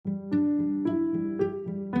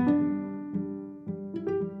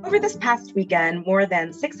Over this past weekend, more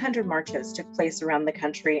than 600 marches took place around the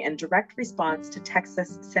country in direct response to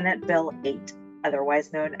Texas Senate Bill 8,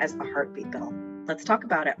 otherwise known as the Heartbeat Bill. Let's talk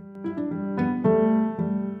about it.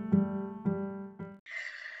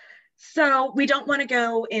 So we don't want to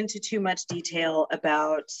go into too much detail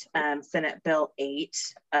about Senate Bill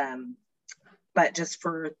 8, but just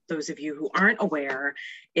for those of you who aren't aware,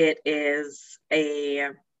 it is a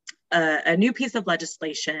new piece of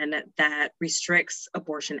legislation that restricts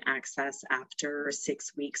abortion access after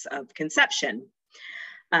 6 weeks of conception.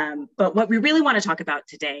 But what we really want to talk about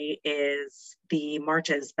today is the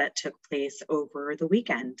marches that took place over the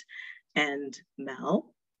weekend. And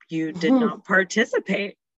Mel, you did not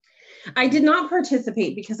participate. I did not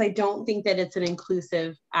participate because I don't think that it's an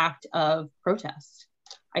inclusive act of protest.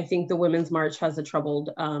 I think the Women's March has a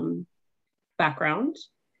troubled background.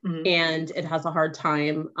 Mm-hmm. And it has a hard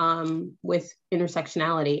time with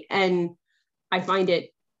intersectionality. And I find it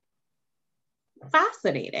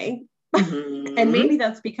fascinating. Mm-hmm. And maybe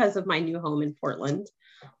that's because of my new home in Portland,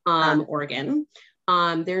 Oregon.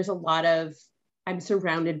 There's a lot of, I'm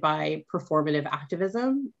surrounded by performative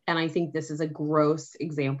activism. And I think this is a gross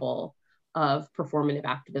example of performative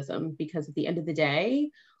activism because at the end of the day,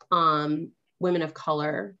 women of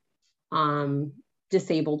color,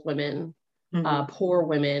 disabled women, poor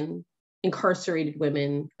women, incarcerated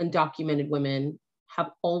women, undocumented women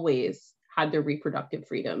have always had their reproductive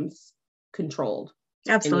freedoms controlled.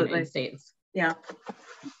 Absolutely. In the United States. Yeah.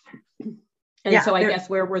 And so I guess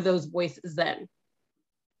where were those voices then?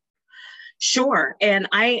 Sure. And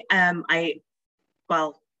I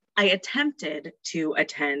attempted to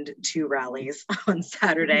attend 2 rallies on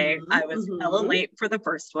Saturday. Mm-hmm. I was hella late for the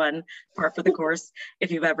first one, par for the course.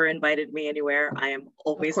 If you've ever invited me anywhere, I am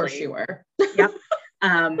always late. Of course you were. Yep.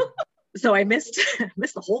 So I missed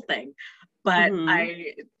the whole thing, but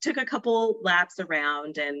I took a couple laps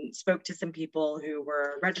around and spoke to some people who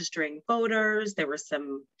were registering voters. There were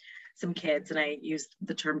some kids, and I used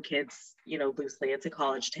the term kids, loosely. It's a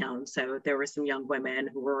college town. So there were some young women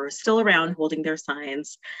who were still around holding their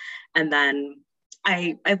signs. And then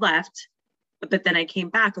I left, but then I came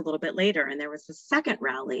back a little bit later and there was a second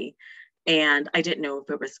rally. And I didn't know if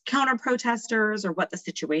it was counter protesters or what the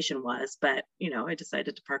situation was, but, I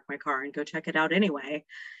decided to park my car and go check it out anyway.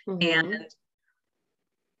 Mm-hmm. And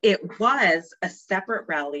it was a separate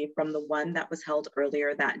rally from the one that was held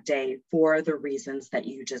earlier that day for the reasons that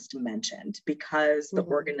you just mentioned, because the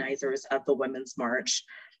organizers of the Women's March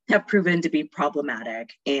have proven to be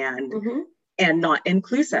problematic and not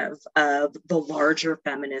inclusive of the larger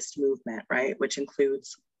feminist movement, right? Which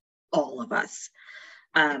includes all of us.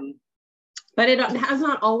 But it has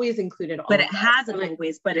not always included all But it hasn't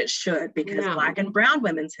always, but it should, because Black and brown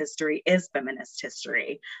women's history is feminist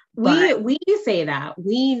history. We say that.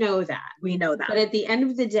 We know that. We know that. But at the end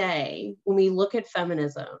of the day, when we look at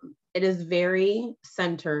feminism, it is very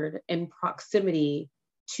centered in proximity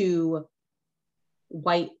to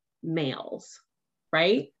white males,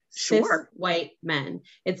 right? Sure. Cis white men.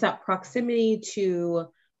 It's that proximity to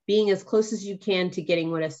being as close as you can to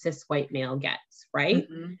getting what a cis white male gets, right?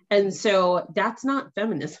 Mm-hmm. And so that's not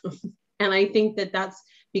feminism. And I think that that's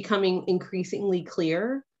becoming increasingly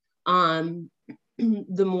clear.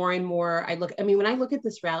 The more and more when I look at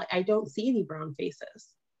this rally, I don't see any brown faces.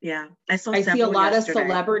 Yeah. I see a lot of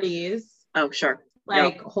celebrities. Oh, sure.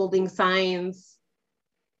 Holding signs.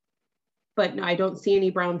 But no, I don't see any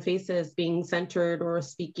brown faces being centered or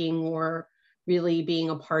speaking or really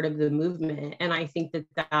being a part of the movement. And I think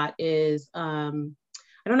that is, I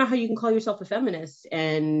don't know how you can call yourself a feminist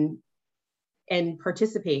and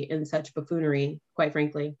participate in such buffoonery, quite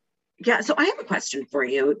frankly. Yeah, so I have a question for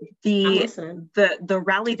you. The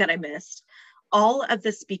rally that I missed, all of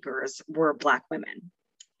the speakers were Black women.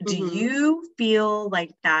 Do you feel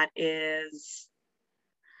like that is,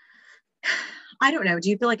 I don't know,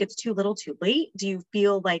 do you feel like it's too little too late? Do you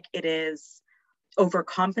feel like it is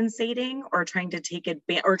overcompensating or trying to take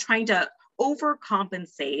advantage or trying to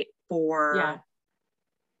overcompensate for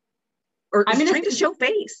trying to show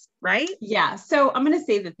face, right? Yeah. So I'm going to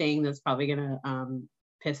say the thing that's probably going to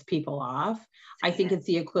piss people off. I think it's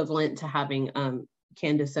the equivalent to having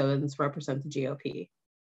Candace Owens represent the GOP.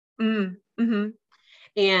 Mm-hmm.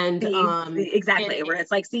 And exactly, where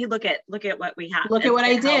it's like, see, look at what we have. Look at what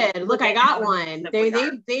I did. Look, I got one.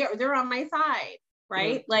 They're on my side.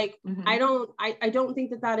 Right? Like, I don't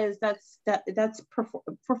think that's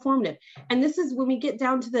performative. And this is when we get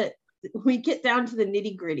down to the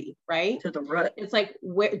nitty gritty, right? To the root. It's like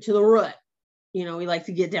to the root. We like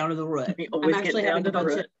to get down to the root. I'm actually having a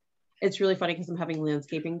bunch of, it's really funny because I'm having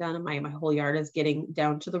landscaping done and my whole yard is getting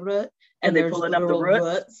down to the root. And they're pulling up the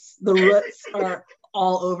roots. The roots are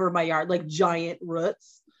all over my yard, like giant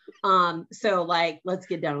roots. So like, let's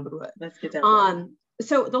get down to the root. Let's get down.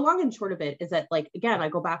 So the long and short of it is that, like, again, I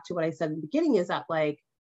go back to what I said in the beginning, is that like,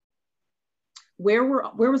 where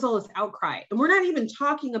was all this outcry? And we're not even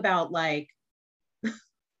talking about like, we're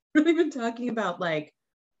not even talking about like,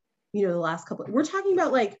 you know, the last couple, we're talking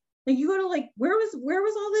about like you go to like, where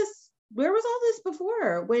was all this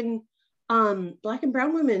before, when Black and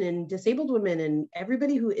brown women and disabled women and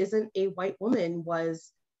everybody who isn't a white woman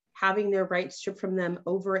was having their rights stripped from them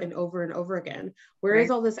over and over and over again? Where is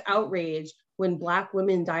all this outrage when Black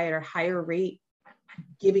women die at a higher rate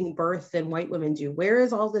giving birth than white women do? Where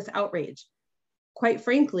is all this outrage? Quite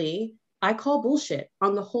frankly, I call bullshit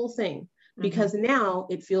on the whole thing, because now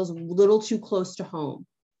it feels a little too close to home,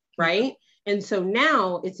 right? And so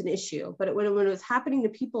now it's an issue. But when it was happening to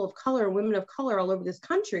people of color and women of color all over this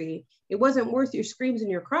country, it wasn't worth your screams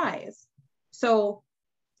and your cries. So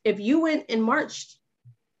if you went and marched,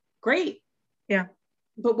 great. Yeah.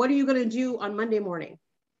 But what are you going to do on Monday morning?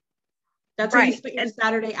 That's how you spend your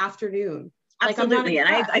Saturday afternoon. Absolutely. And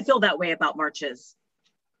I feel that way about marches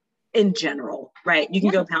in general, right? You can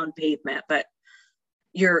go pound pavement, but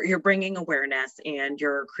you're bringing awareness and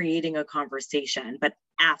you're creating a conversation. But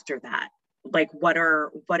after that, like, what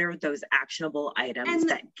are those actionable items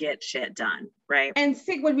that get shit done, right? And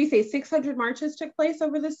what did we say? 600 marches took place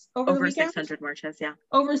over the weekend? 600 marches, yeah.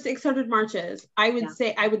 Over 600 marches. I would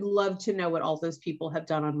say, I would love to know what all those people have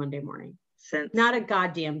done on Monday morning. Not a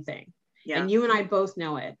goddamn thing. Yeah. And you and I both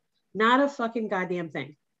know it. Not a fucking goddamn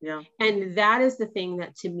thing. Yeah. And that is the thing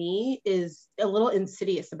that to me is a little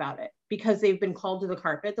insidious about it, because they've been called to the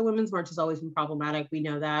carpet. The Women's March has always been problematic. We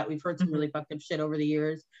know that. We've heard some really fucked up shit over the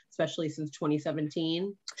years, especially since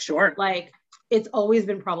 2017. Sure. Like, it's always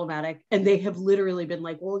been problematic. And they have literally been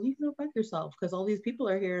like, well, you can go fuck yourself, because all these people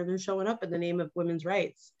are here and they're showing up in the name of women's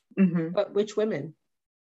rights. But which women?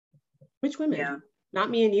 Which women? Yeah. Not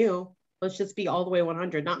me and you. Let's just be all the way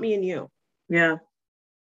 100. Not me and you. Yeah.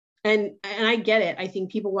 And I get it. I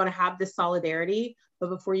think people want to have this solidarity, but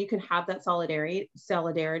before you can have that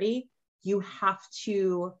solidarity, you have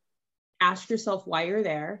to ask yourself why you're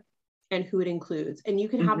there and who it includes. And you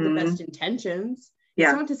can have the best intentions.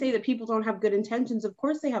 Yeah. It's not to say that people don't have good intentions. Of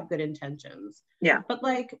course they have good intentions. Yeah. But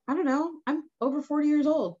like, I don't know, I'm over 40 years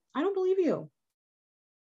old. I don't believe you.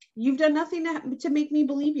 You've done nothing to make me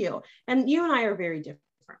believe you. And you and I are very different,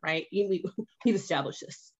 right? We've established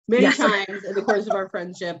this many times in the course of our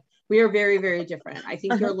friendship. We are very, very different. I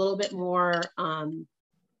think you're a little bit more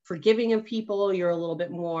forgiving of people. You're a little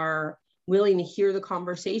bit more willing to hear the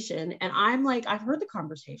conversation. And I'm like, I've heard the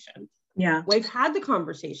conversation. Yeah. We've had the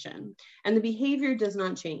conversation and the behavior does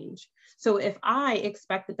not change. So if I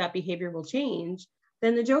expect that behavior will change,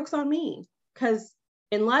 then the joke's on me. Because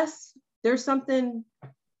unless there's something,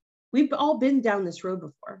 we've all been down this road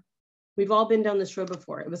before. We've all been down this road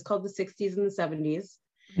before. It was called the 60s and the 70s.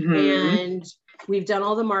 And we've done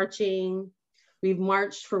all the marching. We've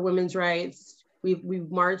marched for women's rights. We've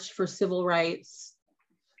marched for civil rights.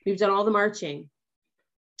 We've done all the marching,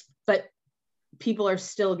 but people are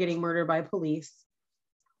still getting murdered by police.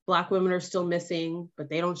 Black women are still missing, but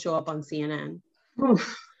they don't show up on CNN.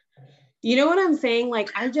 Oof. You know what I'm saying? Like,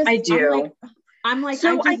 I do. I'm like,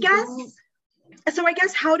 so I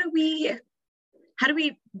guess how do we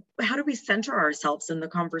center ourselves in the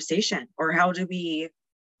conversation, or how do we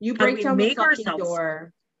break down the fucking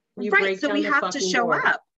door? Right. So we have to show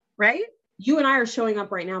up, right? You and I are showing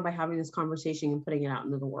up right now by having this conversation and putting it out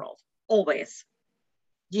into the world. Always.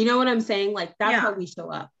 Do you know what I'm saying? Like, that's how we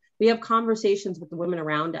show up. We have conversations with the women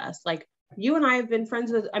around us. Like, you and I have been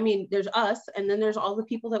friends with, I mean, there's us, and then there's all the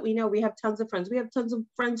people that we know. We have tons of friends. We have tons of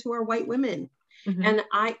friends who are white women. And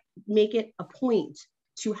I make it a point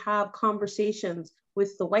to have conversations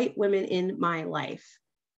with the white women in my life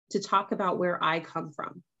to talk about where I come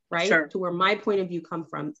from, right? Sure. To where my point of view comes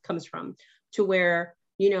from, to where,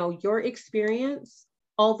 you know, your experience,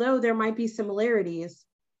 although there might be similarities,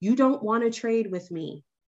 you don't want to trade with me.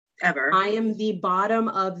 Ever. I am the bottom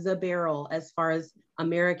of the barrel as far as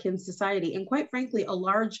American society. And quite frankly, a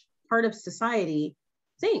large part of society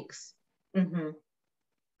thinks.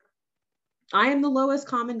 I am the lowest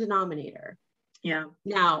common denominator. Yeah.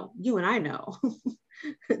 Now, you and I know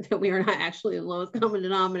that we are not actually the lowest common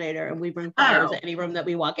denominator, and we bring fires to any room that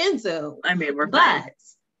we walk into. I mean, we're fine.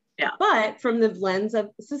 Yeah. But from the lens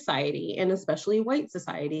of society, and especially white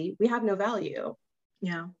society, we have no value.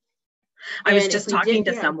 Yeah. I was just talking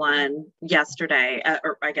to someone yesterday,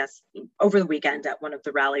 or I guess over the weekend at one of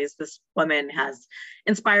the rallies. This woman has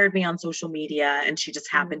inspired me on social media, and she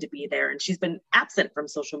just happened to be there, and she's been absent from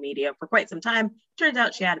social media for quite some time. Turns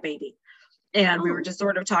out she had a baby. And we were just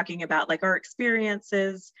sort of talking about like our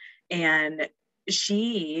experiences, and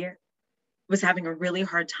she was having a really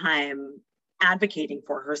hard time advocating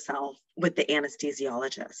for herself with the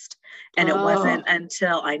anesthesiologist. And it wasn't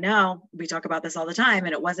until, I know we talk about this all the time,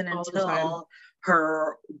 and it wasn't until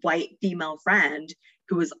her white female friend,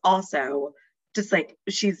 who was also just like,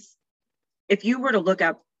 if you were to look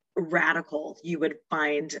up radical, you would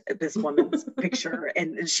find this woman's picture,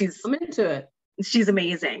 and I'm into it. She's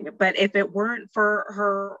amazing. But if it weren't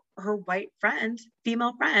for her white friend,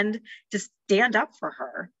 female friend, to stand up for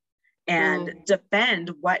her and defend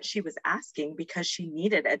what she was asking because she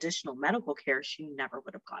needed additional medical care, she never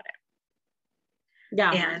would have got it.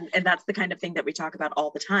 Yeah. And that's the kind of thing that we talk about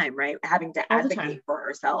all the time, right? Having to advocate for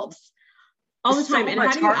ourselves all the time. So and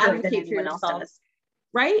how do you advocate for yourself?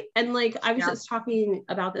 Right. And like, I was just talking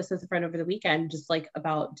about this with a friend over the weekend, just like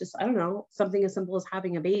about I don't know, something as simple as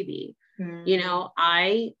having a baby. You know,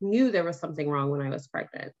 I knew there was something wrong when I was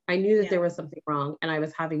pregnant. I knew that there was something wrong, and I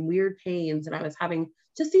was having weird pains, and I was having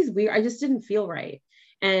just I just didn't feel right.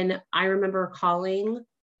 And I remember calling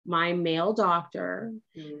my male doctor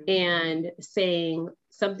and saying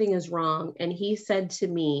something is wrong. And he said to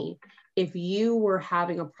me, if you were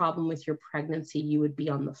having a problem with your pregnancy, you would be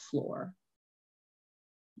on the floor.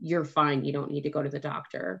 You're fine. You don't need to go to the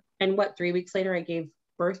doctor. And 3 weeks later, I gave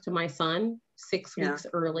birth to my son 6 weeks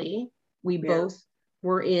early. We both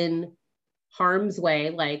were in harm's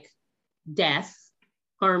way, like death,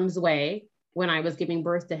 harm's way, when I was giving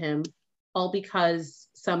birth to him, all because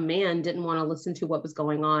some man didn't want to listen to what was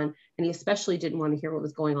going on. And he especially didn't want to hear what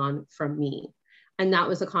was going on from me. And that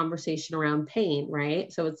was a conversation around pain,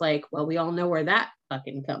 right? So it's like, well, we all know where that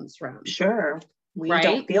fucking comes from. Sure. We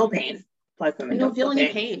don't feel pain. We don't feel any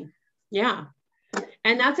pain. Yeah.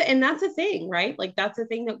 And that's a thing, right? Like, that's a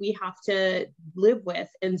thing that we have to live with.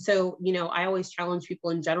 And so, you know, I always challenge people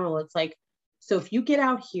in general. It's like, so if you get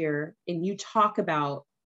out here and you talk about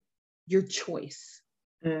your choice,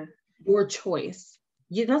 that's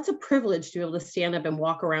a privilege to be able to stand up and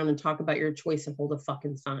walk around and talk about your choice and hold a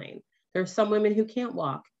fucking sign. There's some women who can't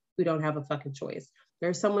walk, who don't have a fucking choice.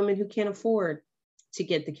 There's some women who can't afford to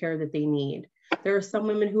get the care that they need. There are some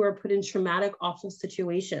women who are put in traumatic, awful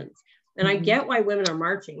situations. And I get why women are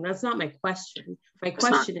marching. That's not my question. My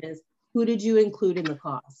question is, who did you include in the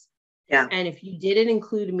cause? Yeah. And if you didn't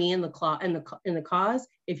include me in the cause,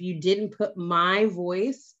 if you didn't put my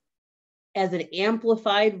voice as an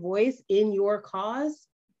amplified voice in your cause,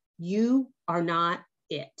 you are not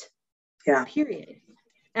it. Yeah. Period.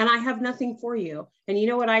 And I have nothing for you. And you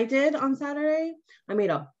know what I did on Saturday? I made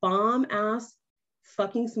a bomb ass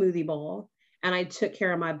fucking smoothie bowl, and I took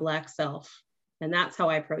care of my Black self. And that's how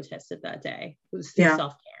I protested that day. It was through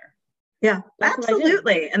self-care. Yeah,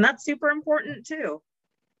 absolutely. And that's super important too.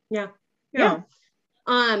 Yeah.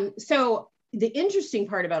 So the interesting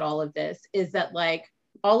part about all of this is that, like,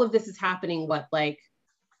 all of this is happening,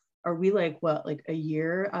 are we like a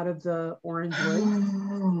year out of the Orange Woods?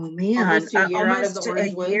 Oh man, almost a year out of the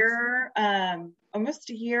Orange Woods. Almost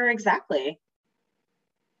a year exactly.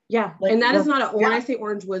 Yeah, and that is not when I say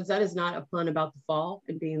Orange Woods, that is not a pun about the fall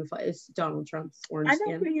and being the fall. It's Donald Trump's orange skin.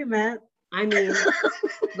 I know who you meant. I mean,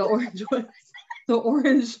 the Orange Woods, the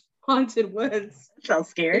orange haunted woods. Sounds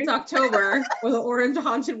scary. It's October or the orange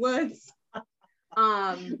haunted woods.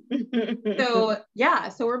 So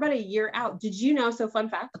we're about a year out. Did you know? So fun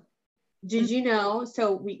fact. Did you know?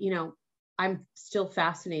 So I'm still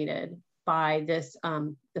fascinated by this,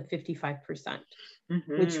 the 55%,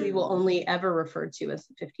 which we will only ever refer to as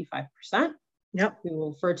the 55%. Yep. We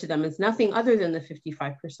will refer to them as nothing other than the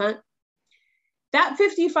 55%. That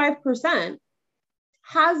 55%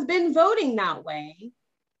 has been voting that way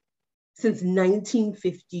since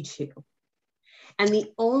 1952. And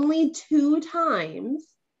the only two times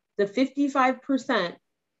the 55%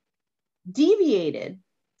 deviated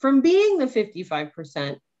from being the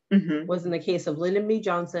 55% was in the case of Lyndon B.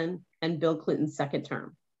 Johnson and Bill Clinton's second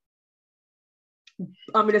term.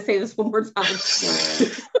 I'm going to say this one more time.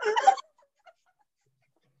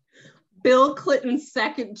 Bill Clinton's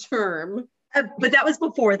second term. But that was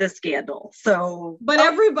before the scandal. So, but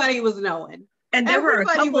everybody was knowing. And there were a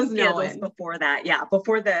couple scandals before that. Yeah,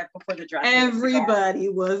 before the dress. Everybody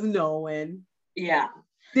was knowing. Yeah.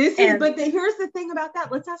 Here's the thing about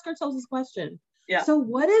that. Let's ask ourselves this question. Yeah. So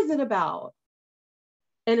what is it about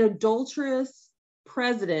an adulterous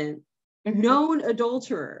president, known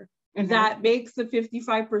adulterer, that makes the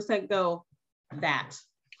 55% go that?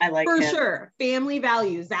 I like for him. Sure. Family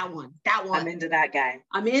values, that one. I'm into that guy.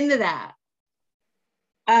 I'm into that.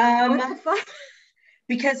 What the fuck?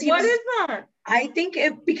 Because what is that? I think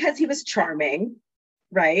because he was charming,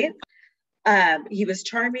 right? He was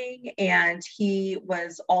charming, and he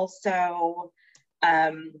was also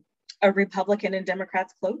a Republican in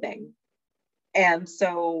Democrats' clothing. And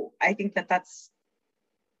so I think that that's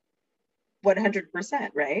 100%,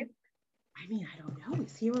 right? I mean, I don't know.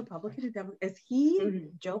 Is he a Republican or Democrat? Is he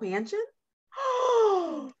Joe Manchin?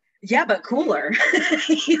 Yeah, but cooler.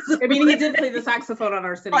 I mean, he did play the saxophone on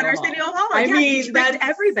Arsenio Hall. I mean, he tricked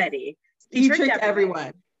everybody. He tricked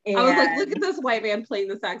everyone. And I was like, look at this white man playing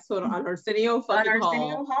the saxophone on Arsenio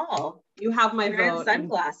Hall. You have my vote.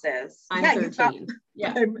 Sunglasses. I'm 13.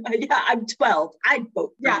 I'm 12. I'd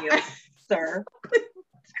vote for you, sir.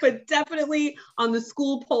 But definitely on the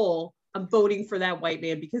school poll, I'm voting for that white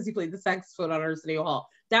man because he played the saxophone on Arsenio Hall.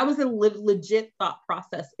 That was a legit thought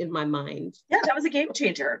process in my mind. Yeah, that was a game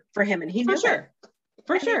changer for him, and he knew it.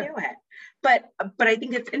 For sure. He knew it. But I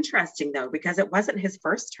think it's interesting though, because it wasn't his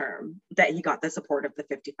first term that he got the support of the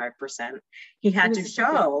 55%. He had to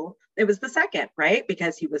show it was the second, right?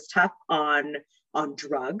 Because he was tough on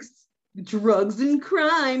drugs and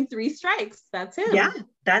crime. 3 strikes. That's him. Yeah,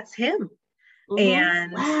 that's him.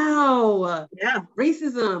 And wow. Yeah.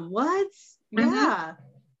 Racism. What? Yeah.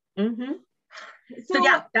 So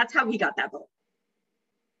yeah, that's how he got that vote.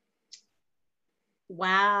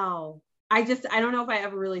 Wow. I don't know if I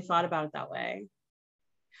ever really thought about it that way.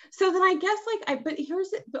 So then I guess but here's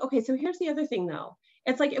the other thing though.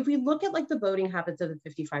 It's like, if we look at like the voting habits of the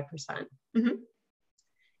 55%,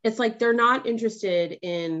 it's like, they're not interested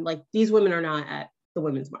in, like, these women are not at the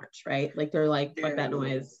Women's March, right? Like, they're like, fuck that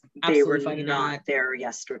noise. Absolutely fucking not there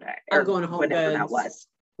yesterday. I'm going to Home whenever Goods. That was.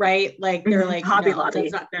 Right? Like, they're like, Hobby Lobby.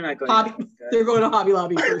 They're not going they're going to Hobby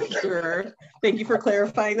Lobby for sure. Thank you for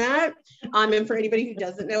clarifying that. And for anybody who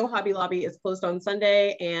doesn't know, Hobby Lobby is closed on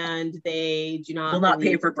Sunday, and they will not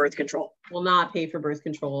pay for birth control.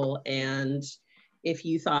 And if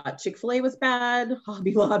you thought Chick-fil-A was bad,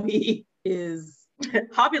 Hobby Lobby is...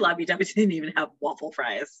 Hobby Lobby didn't even have waffle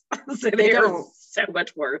fries. So they're so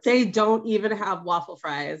much worse. They don't even have waffle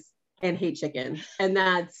fries and hate chicken. And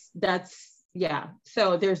that's yeah.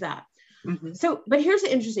 So there's that. So, but here's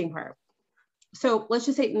the interesting part. So let's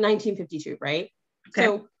just say 1952, right? Okay.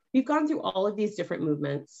 So we've gone through all of these different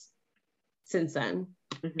movements since then,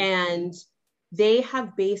 and they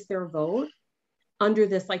have based their vote under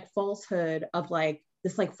this like falsehood of like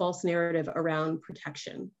this like false narrative around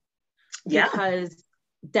protection. Yeah. Because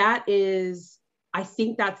that is, I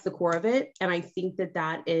think that's the core of it. And I think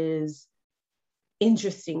that is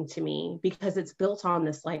interesting to me because it's built on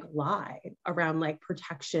this like lie around like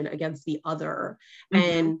protection against the other.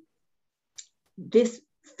 And this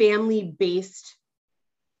family-based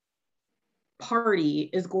party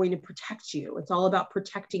is going to protect you. It's all about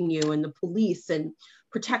protecting you and the police, and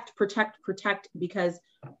protect, because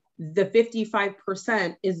the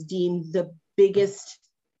 55% is deemed the biggest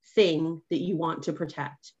thing that you want to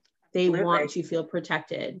protect. They want to feel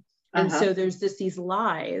protected. And so there's these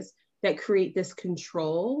lies that create this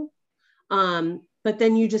control. But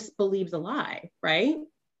then you just believe the lie, right?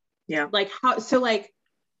 Yeah. Like how, so like,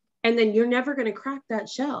 and then you're never going to crack that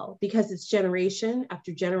shell because it's generation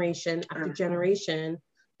after generation after generation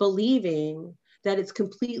believing that it's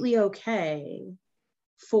completely okay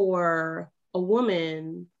for a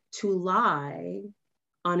woman to lie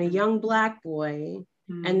on a young Black boy,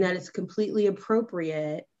 and that it's completely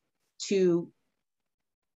appropriate to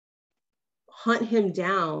hunt him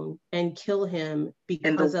down and kill him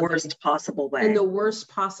because in the worst possible way. In the worst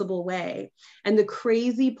possible way. And the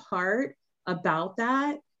crazy part about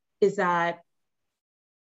that is that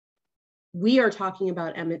we are talking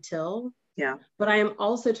about Emmett Till. Yeah. But I am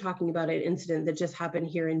also talking about an incident that just happened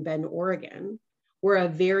here in Bend, Oregon, where a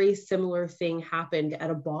very similar thing happened at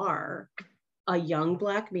a bar. A young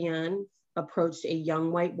Black man approached a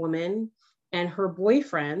young white woman, and her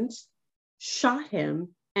boyfriend shot him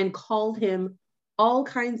and called him all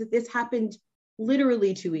kinds of, this happened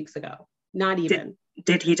literally 2 weeks ago, not even.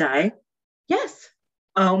 Did he die? Yes.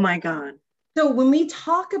 Oh my God. So when we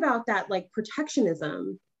talk about that, like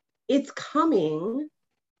protectionism, it's coming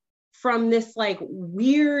from this like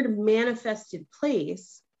weird manifested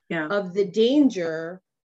place of the danger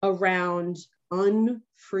around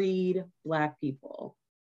unfreed Black people.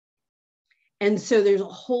 And so there's a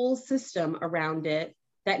whole system around it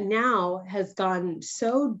that now has gone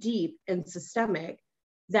so deep and systemic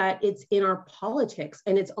that it's in our politics,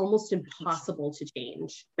 and it's almost impossible to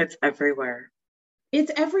change. It's everywhere.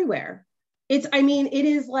 It's everywhere. It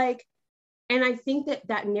is like, and I think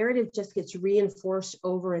that narrative just gets reinforced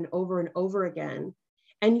over and over and over again.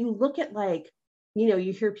 And you look at like,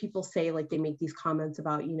 you hear people say like, they make these comments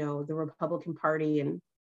about, the Republican Party and,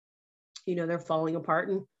 they're falling apart,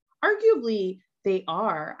 and arguably they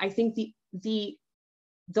are. I think the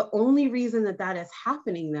only reason that is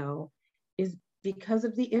happening though is because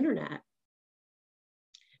of the internet.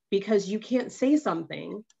 Because you can't say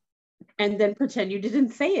something and then pretend you didn't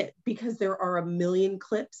say it, because there are a million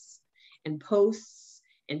clips and posts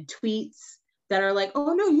and tweets that are like,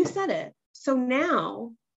 oh no, you said it. So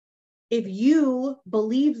now, if you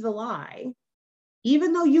believe the lie,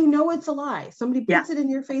 even though you know it's a lie, somebody puts it in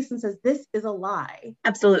your face and says, this is a lie.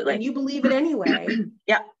 Absolutely. And you believe it anyway.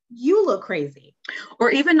 Yeah. You look crazy.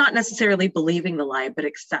 Or even not necessarily believing the lie, but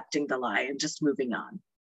accepting the lie and just moving on.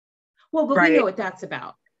 Well, but we know what that's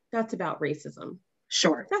about. That's about racism.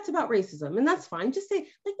 Sure. That's about racism. And that's fine. Just say,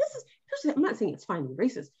 like, I'm not saying it's fine to be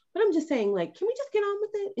racist, but I'm just saying, like, can we just get on with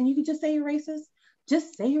it? And you can just say you're racist.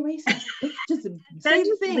 Just say you're racist. Just say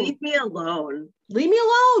the thing. Leave me alone. Leave me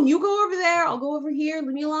alone. You go over there. I'll go over here.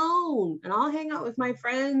 Leave me alone. And I'll hang out with my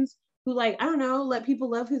friends who, like, I don't know, let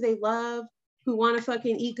people love who they love, who want to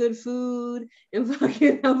fucking eat good food and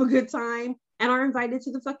fucking have a good time and are invited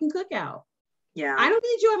to the fucking cookout. Yeah. I don't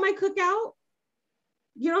need you at my cookout.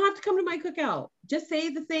 You don't have to come to my cookout. Just say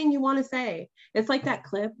the thing you want to say. It's like that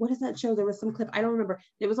clip. What is that show? There was some clip. I don't remember.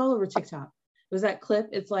 It was all over TikTok. It was that clip.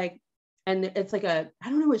 It's like, and it's like I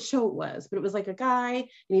don't know what show it was, but it was like a guy and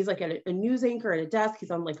he's like a news anchor at a desk.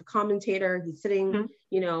 He's on like a commentator. He's sitting,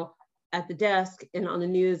 at the desk and on the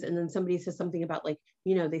news. And then somebody says something about like,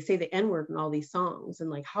 they say the N-word in all these songs and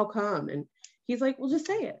like, how come? And he's like, well, just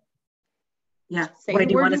say it. Yeah. Why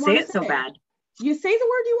do you want to say it so bad? You say the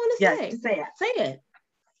word you want to say. Say it. Say it.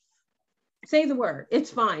 Say the word. It's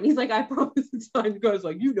fine. He's like, I promise it's fine. The guy's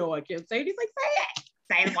like, I can't say it. He's like, say it.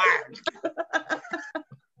 Say the word.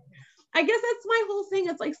 I guess that's my whole thing.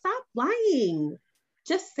 It's like, stop lying.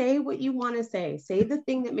 Just say what you want to say. Say the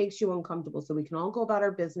thing that makes you uncomfortable so we can all go about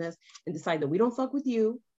our business and decide that we don't fuck with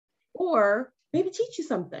you, or maybe teach you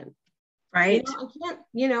something. Right. I can't,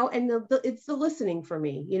 and it's the listening for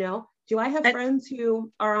me, Do I have friends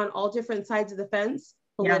who are on all different sides of the fence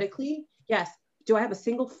politically? Yeah. Yes. Do I have a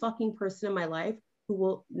single fucking person in my life who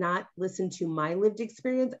will not listen to my lived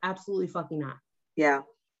experience? Absolutely fucking not. Yeah.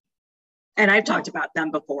 And I've talked about them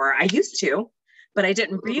before. I used to, but I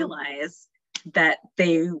didn't realize that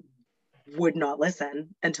they would not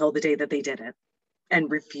listen until the day that they didn't and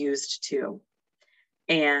refused to.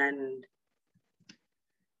 And,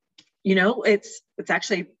 it's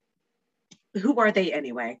actually, who are they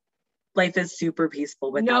anyway? Life is super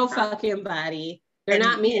peaceful without no them. Fucking body. They're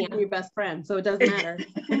not me. I'm your best friend, so it doesn't matter.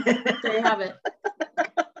 There you have it.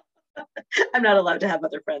 I'm not allowed to have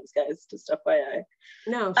other friends, guys, just FYI.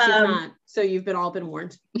 No, she's not. So you've all been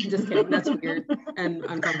warned. Just kidding. That's weird and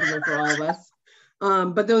uncomfortable for all of us.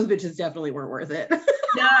 But those bitches definitely weren't worth it.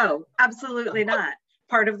 No, absolutely not.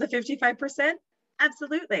 Part of the 55%?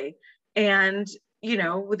 Absolutely. And,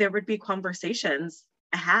 there would be conversations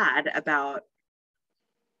had about,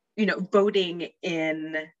 voting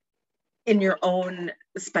in your own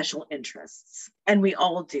special interests. And we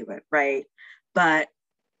all do it, right? But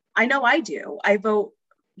I know I do. I vote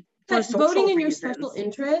for social voting in reasons. your special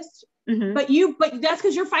interest, but that's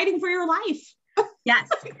because you're fighting for your life. Yes.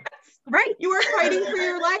 Right. You were fighting for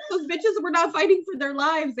your life. Those bitches were not fighting for their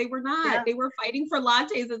lives. They were not. Yeah. They were fighting for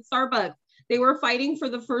lattes at Starbucks. They were fighting for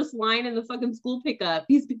the first line in the fucking school pickup.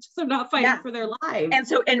 These bitches are not fighting for their lives. And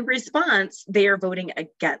so in response, they are voting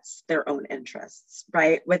against their own interests,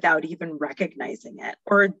 right? Without even recognizing it.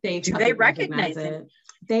 Or do they recognize it?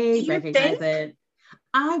 They recognize it.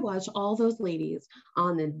 I watch all those ladies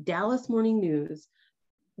on the Dallas Morning News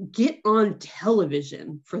get on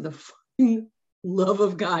television, for the fucking love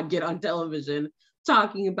of God, get on television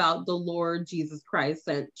talking about the Lord Jesus Christ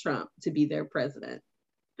sent Trump to be their president.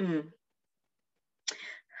 Mm.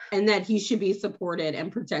 And that he should be supported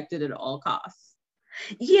and protected at all costs.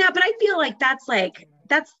 Yeah, but I feel like that's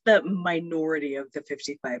the minority of the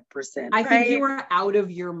 55%. I think you are out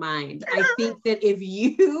of your mind. I think that if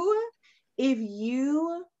you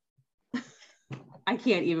I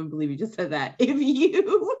can't even believe you just said that. This is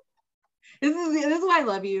why I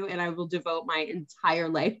love you, and I will devote my entire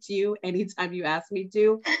life to you anytime you ask me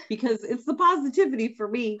to, because it's the positivity for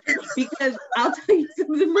me. Because I'll tell you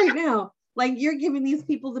something right now. Like, you're giving these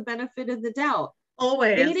people the benefit of the doubt.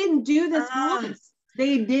 Always. They didn't do this once.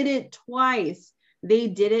 They did it twice. They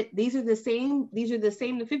did it. These are the same. The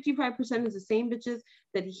 55% is the same bitches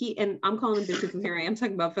that and I'm calling them bitches, and here I am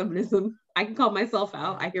talking about feminism. I can call myself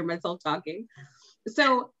out. I hear myself talking.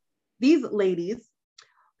 So these ladies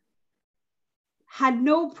had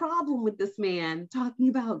no problem with this man talking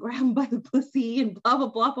about grab him by the pussy and blah, blah,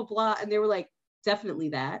 blah, blah, blah. And they were like, definitely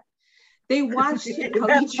that. They watched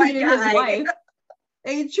how he treated his wife.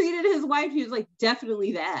 They treated his wife. He was like,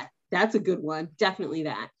 definitely that. That's a good one. Definitely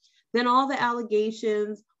that. then all the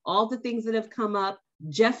allegations, all the things that have come up,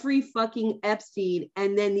 Jeffrey fucking Epstein,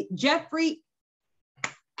 and then Jeffrey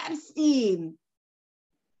Epstein.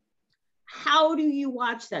 How do you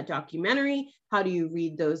watch that documentary? How do you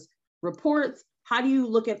read those reports? How do you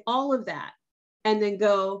look at all of that and then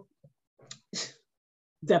go,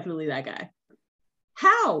 definitely that guy?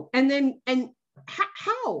 How?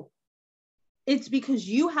 How? It's because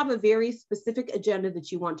you have a very specific agenda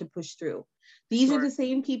that you want to push through. These are the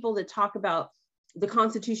same people that talk about the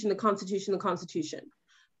Constitution, the Constitution, the Constitution,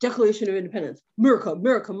 Declaration of Independence, America,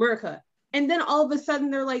 America, America. And then all of a sudden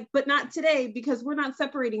they're like, but not today, because we're not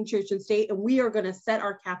separating church and state, and we are going to set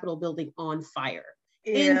our Capitol building on fire.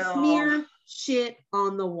 Ew. And smear shit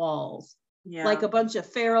on the walls like a bunch of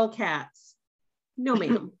feral cats. No,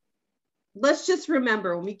 ma'am. Let's just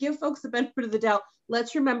remember, when we give folks the benefit of the doubt,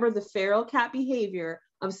 let's remember the feral cat behavior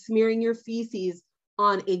of smearing your feces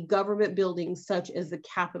on a government building such as the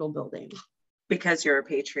Capitol building. Because you're a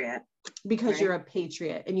patriot. Because you're a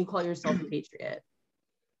patriot and you call yourself a patriot.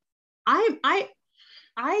 I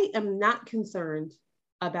am not concerned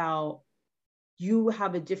about you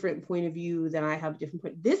have a different point of view than I have a different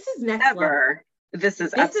point. This is next level. This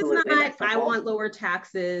is absolutely not, I want lower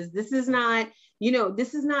taxes. This is not,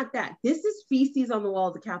 this is not that. This is feces on the wall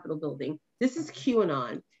of the Capitol building. This is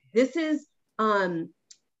QAnon. This is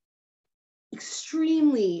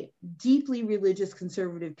extremely deeply religious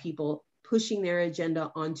conservative people pushing their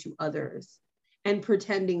agenda onto others and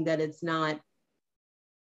pretending that it's not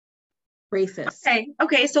racist.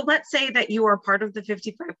 Okay. So let's say that you are part of the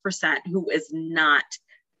 55% who is not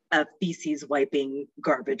a feces wiping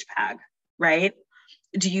garbage bag, right?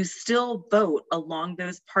 Do you still vote along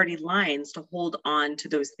those party lines to hold on to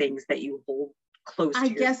those things that you hold close to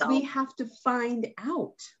yourself? I guess we have to find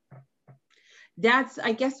out.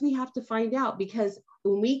 I guess we have to find out, because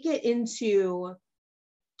when we get into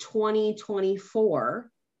 2024,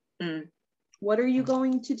 what are you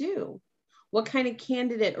going to do? What kind of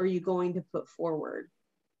candidate are you going to put forward?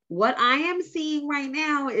 What I am seeing right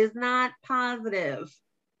now is not positive.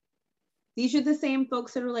 These are the same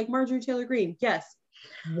folks that are like Marjorie Taylor Greene. Yes.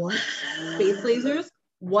 What? Space lasers?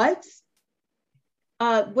 What?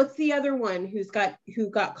 What's the other one who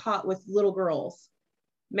got caught with little girls?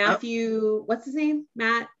 Matthew, what's his name?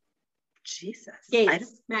 Matt? Jesus.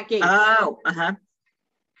 Gates. Matt Gates. Oh,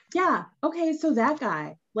 Yeah. Okay. So that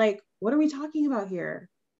guy, like, what are we talking about here?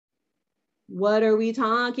 What are we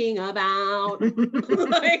talking about?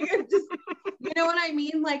 Like, just, you know what I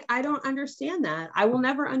mean? Like, I don't understand that. I will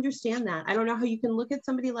never understand that. I don't know how you can look at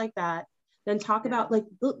somebody like that, then talk about, like,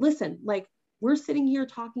 listen, like, we're sitting here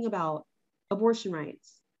talking about abortion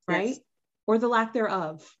rights, right? Yes. Or the lack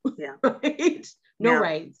thereof. Yeah. Right? No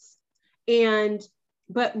rights.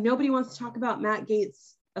 But nobody wants to talk about Matt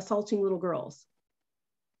Gaetz assaulting little girls.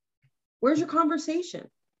 Where's your conversation?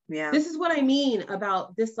 Yeah. This is what I mean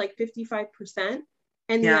about this, like, 55%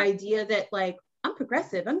 and the idea that, like, I'm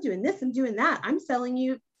progressive, I'm doing this, I'm doing that, I'm selling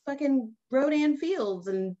you fucking Rodan Fields,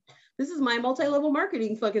 and this is my multi-level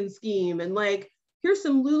marketing fucking scheme, and, like, here's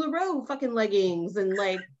some LuLaRoe fucking leggings, and,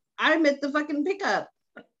 like, I'm at the fucking pickup.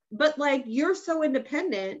 But, like, you're so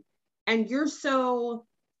independent and you're so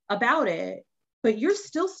about it, but you're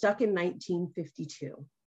still stuck in 1952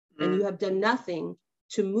 and you have done nothing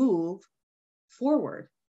to move forward.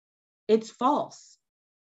 It's false.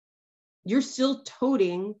 You're still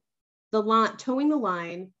towing the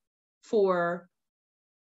line for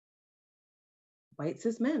white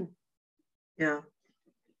cis men. Yeah.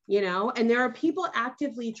 And there are people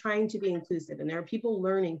actively trying to be inclusive, and there are people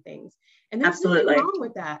learning things, and there's nothing wrong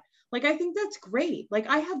with that. Like, I think that's great. Like,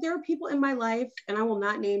 there are people in my life, and I will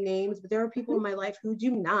not name names, but there are people in my life who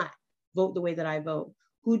do not vote the way that I vote,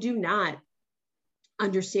 who do not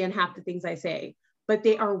understand half the things I say, but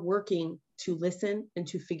they are working to listen and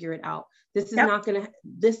to figure it out. This is not going to,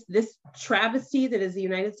 this travesty that is the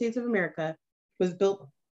United States of America was built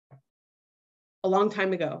a long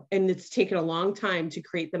time ago, and it's taken a long time to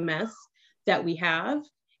create the mess that we have,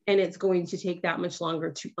 and it's going to take that much longer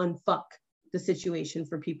to unfuck the situation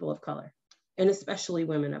for people of color, and especially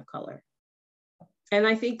women of color. And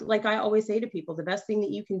I think, like I always say to people, the best thing that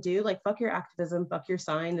you can do, like, fuck your activism, fuck your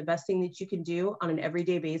sign, the best thing that you can do on an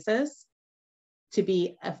everyday basis to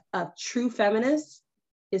be a true feminist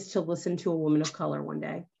is to listen to a woman of color one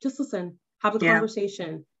day. Just listen, have a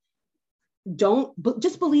conversation.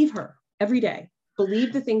 Just believe her every day.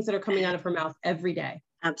 Believe the things that are coming out of her mouth every day.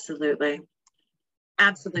 Absolutely.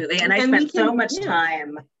 And I spent so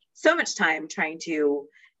much time trying to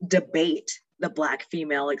debate the Black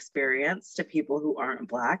female experience to people who aren't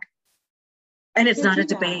Black. And it's not a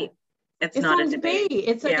debate. It's not a debate.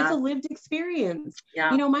 It's a lived experience.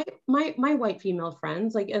 Yeah. You know, my white female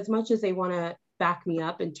friends, like as much as they want to back me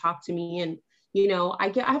up and talk to me, and you know,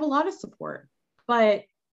 I have a lot of support, but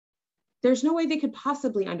there's no way they could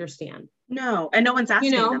possibly understand. No, and no one's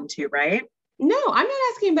asking them to, right? No, I'm not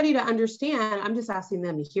asking anybody to understand. I'm just asking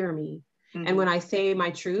them to hear me. Mm-hmm. And when I say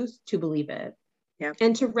my truth, to believe it. Yeah.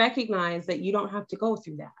 And to recognize that you don't have to go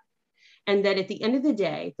through that. And that at the end of the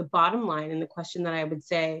day, the bottom line and the question that I would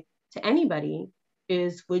say to anybody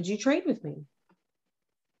is, would you trade with me?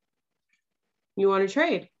 You want to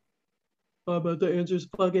trade? How about the answer is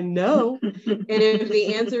fucking no? And if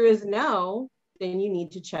the answer is no, then you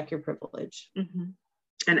need to check your privilege. Mm-hmm.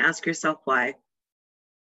 And ask yourself why.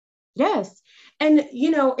 Yes. And,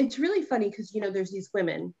 you know, it's really funny because, you know, there's these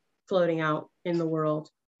women floating out in the world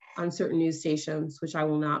on certain news stations, which I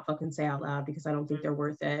will not fucking say out loud because I don't think they're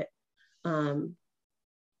worth it. Women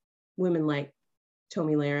like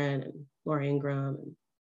Tomi Lahren and Laura Ingraham and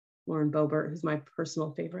Lauren Boebert, who's my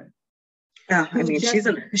personal favorite. Oh, I mean, she's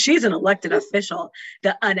an elected official,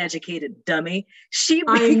 the uneducated dummy. She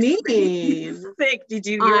makes me sick. Did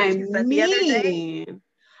you hear what she said the other day?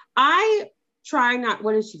 I try not.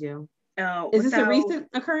 What did she do? Oh, is this a recent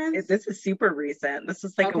occurrence? This is super recent. This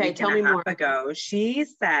is like a week and a half ago. She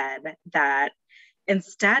said that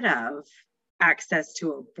instead of access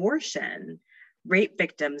to abortion, rape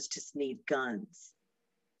victims just need guns.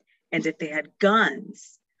 And if they had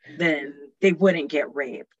guns, then they wouldn't get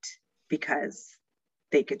raped because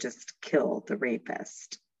they could just kill the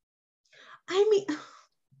rapist. I mean,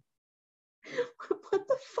 what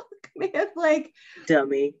the fuck, man? Like,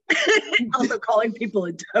 dummy. Also, calling people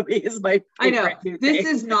a dummy is my favorite. I know this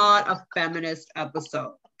is not a feminist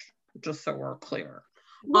episode, just so we're clear.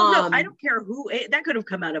 Well, no, I don't care who that could have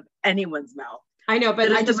come out of anyone's mouth. I know,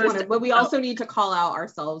 but I just want to. But we also need to call out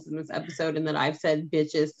ourselves in this episode, and that I've said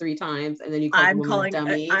bitches 3 times, and then you call them a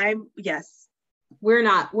dummy. Yes. We're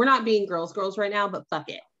not being girls right now, but fuck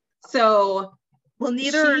it. So, well,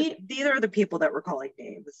 neither are the people that we're calling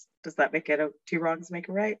names. Does that make it 2 wrongs make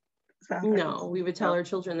a right? No, we would tell our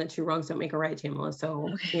children that 2 wrongs don't make a right, Tamala. So,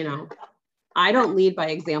 you know, I don't lead by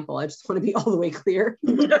example. I just want to be all the way clear.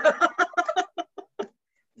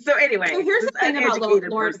 So anyway, so here's the thing about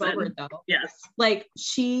Lauren Boebert, though. Yes. Like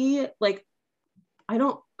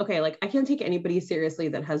I can't take anybody seriously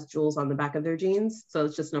that has jewels on the back of their jeans. So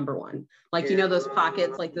it's just number one. Like, you know, those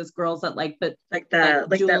pockets, like those girls that put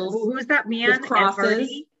jewels. Who was that man? Ed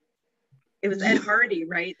Hardy? It was Ed Hardy,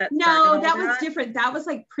 right? That was different. That was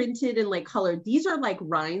like printed and like colored. These are like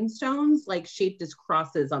rhinestones, like shaped as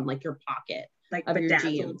crosses on like your pocket, like of your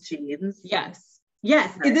jeans. Yes.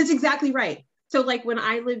 Right. That's exactly right. So like when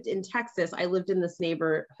I lived in Texas, I lived in this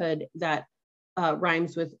neighborhood that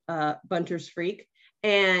rhymes with Bunter's Freak,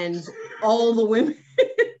 and all the women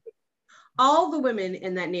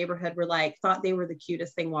in that neighborhood were like, thought they were the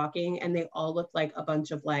cutest thing walking, and they all looked like a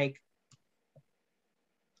bunch of like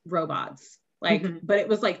robots, like, but it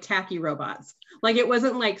was like tacky robots. Like, it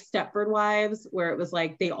wasn't like Stepford Wives where it was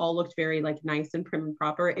like they all looked very like nice and prim and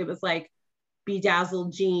proper. It was like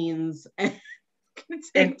bedazzled jeans and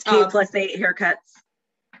T+8 haircuts,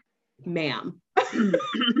 ma'am.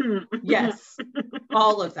 Yes,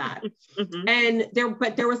 all of that. And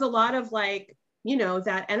there was a lot of like, you know,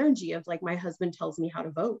 that energy of like, my husband tells me how to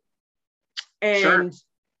vote, and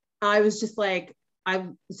I was just like,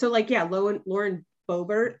 Lauren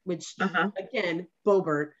Boebert, which again,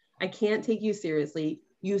 Boebert, I can't take you seriously.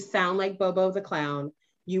 You sound like Bobo the Clown.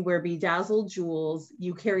 You wear bedazzled jewels.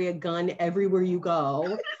 You carry a gun everywhere you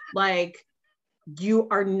go. Like, you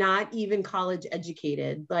are not even college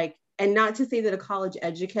educated. Like, and not to say that a college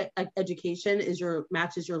education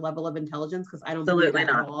matches your level of intelligence, because I don't believe that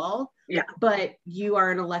at all. Yeah. But you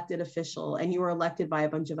are an elected official, and you are elected by a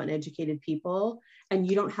bunch of uneducated people, and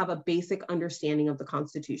you don't have a basic understanding of the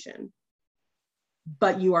Constitution.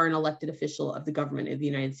 But you are an elected official of the government of the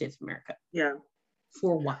United States of America. Yeah.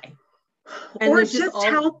 For why? And or just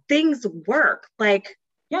how things work. Like,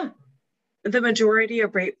 yeah. The majority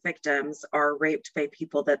of rape victims are raped by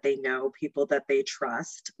people that they know, people that they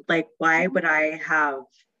trust. Like, why would I have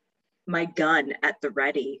my gun at the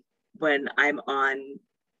ready when I'm on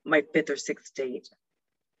my 5th or 6th date?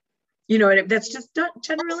 You know, that's just not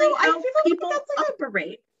generally how people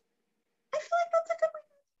operate. I feel like that's a good way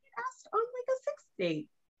to get asked on like a 6th date.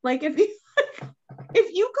 Like,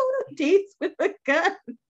 if you go to dates with a gun,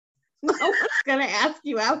 no one's gonna ask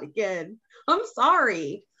you out again. I'm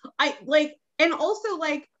sorry. And also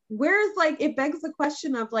like, where's like, it begs the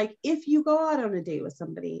question of like, if you go out on a date with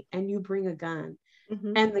somebody and you bring a gun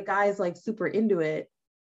and the guy's like super into it,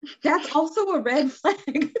 that's also a red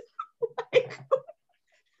flag. Like,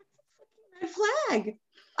 Red flag.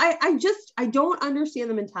 I don't understand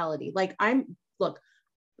the mentality. Like I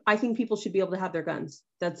think people should be able to have their guns.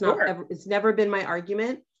 That's not ever, it's never been my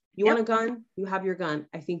argument. You want a gun, you have your gun.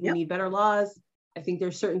 I think we need better laws. I think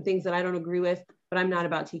there's certain things that I don't agree with, but I'm not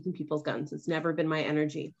about taking people's guns. It's never been my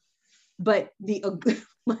energy. But the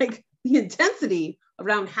like the intensity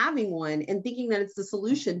around having one and thinking that it's the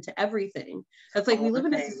solution to everything. That's like, we live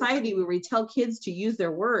in a society where we tell kids to use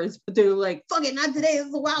their words, but they're like, fuck it, not today. This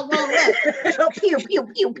is the wild, wild west. Pew, pew, pew,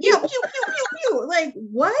 pew, pew, pew, pew, pew. Like,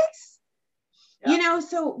 what? Yeah. You know,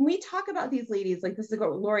 so when we talk about these ladies, like this is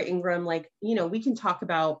Laura Ingraham, like, you know, we can talk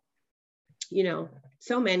about, you know,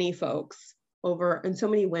 so many folks over and so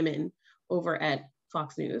many women over at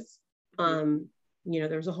Fox News. You know,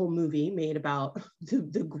 there's a whole movie made about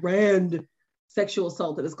the grand sexual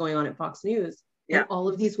assault that was going on at Fox News. Yeah. And all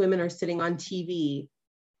of these women are sitting on TV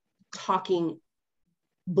talking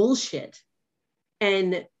bullshit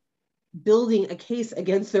and building a case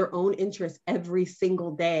against their own interests every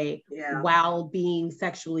single day while being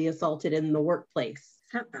sexually assaulted in the workplace.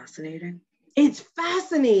 Isn't that fascinating? It's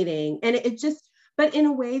fascinating. And it just, but in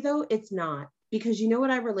a way though, it's not, because you know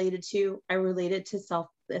what I related to? I related to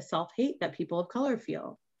the self-hate that people of color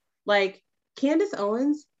feel. Like Candace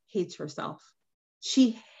Owens hates herself.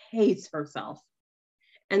 She hates herself.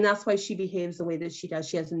 And that's why she behaves the way that she does.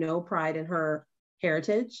 She has no pride in her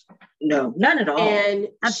heritage. No, none at all. And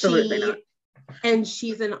absolutely not. And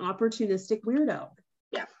she's an opportunistic weirdo.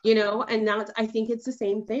 Yeah. You know, and that's, I think it's the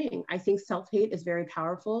same thing. I think self-hate is very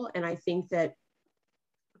powerful. And I think that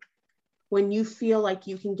when you feel like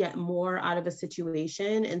you can get more out of a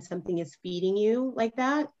situation and something is feeding you like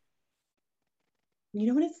that, you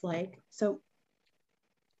know what it's like? So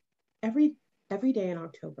every day in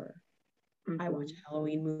October, I watch a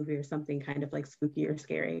Halloween movie or something kind of like spooky or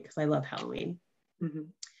scary because I love Halloween.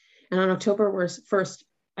 And on October 1st,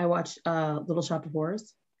 I watched Little Shop of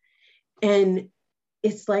Horrors. And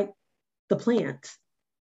it's like the plant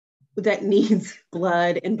that needs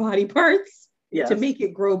blood and body parts to make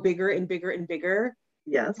it grow bigger and bigger and bigger.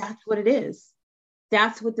 Yes. That's what it is.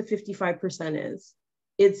 That's what the 55% is.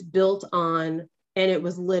 It's built on, and it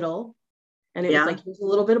was little, and it was like, here's a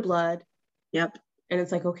little bit of blood. Yep. And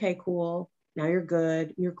it's like, okay, cool. Now you're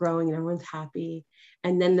good. You're growing and everyone's happy.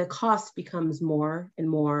 And then the cost becomes more and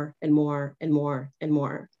more and more and more and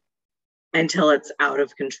more. Until it's out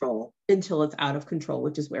of control. Until it's out of control,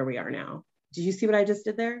 which is where we are now. Did you see what I just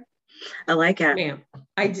did there? I like it. Ma'am,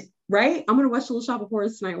 I did, right? I'm going to watch Little Shop of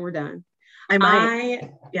Horrors tonight when we're done. I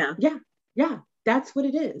might. Yeah. That's what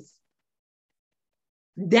it is.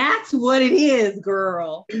 That's what it is,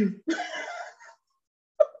 girl.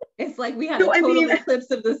 It's like we had a total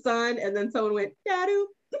eclipse of the sun, and then someone went, "Dadu."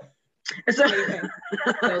 So anyway,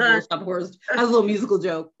 that was Little Shop of Horrors. That was a little musical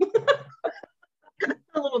joke. A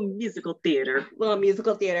little musical theater.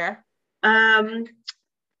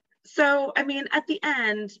 So I mean, at the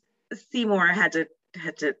end, Seymour had to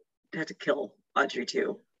kill Audrey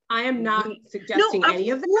too. I am not suggesting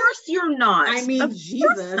any of that. Of course you're not. I mean, of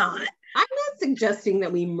Jesus. Not. I'm not suggesting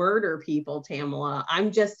that we murder people, Tamala.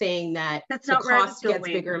 I'm just saying that that's the not cost gets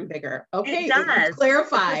bigger and bigger. Okay, it does. Let's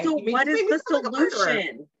clarify. So what is the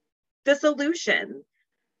solution? The solution.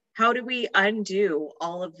 How do we undo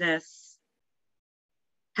all of this?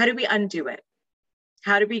 How do we undo it?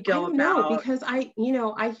 How do we go about? No, because I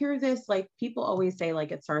hear this, like people always say,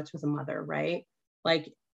 like it starts with a mother, right?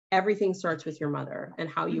 Like everything starts with your mother and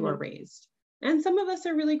how you are raised. And some of us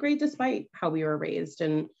are really great despite how we were raised.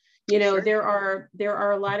 And you know, there are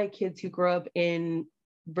a lot of kids who grow up in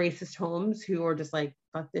racist homes who are just like,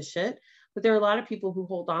 fuck this shit. But there are a lot of people who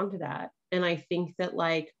hold on to that. And I think that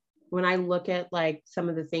like, when I look at like some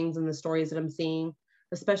of the things and the stories that I'm seeing,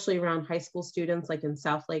 especially around high school students, like in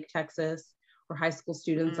Southlake, Texas, or high school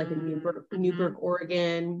students like in Newburgh,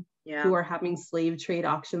 Oregon, who are having slave trade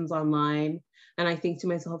auctions online. And I think to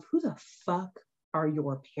myself, who the fuck are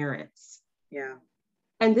your parents? Yeah.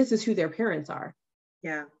 And this is who their parents are.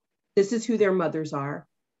 Yeah. This is who their mothers are.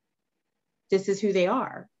 This is who they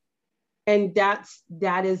are. And that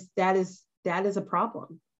is a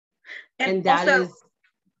problem. And that also, is.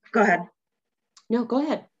 Go ahead. No, go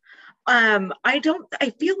ahead.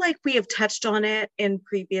 I feel like we have touched on it in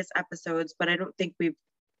previous episodes, but I don't think we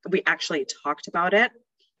actually talked about it.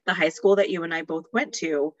 The high school that you and I both went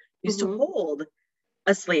to used to hold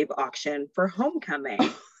a slave auction for homecoming.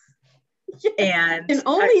 And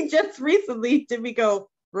only just recently did we go,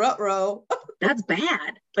 ruh-roh. That's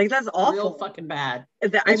bad. Like that's awful. Real fucking bad.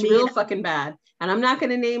 It's real fucking bad. And I'm not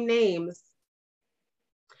going to name names,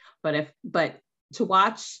 but to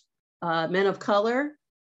watch men of color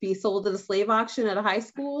be sold at a slave auction at a high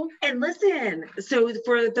school. And listen, so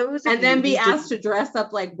for those of and then be asked to dress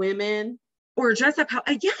up like women. Or dress up how,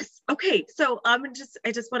 yes. Okay. So I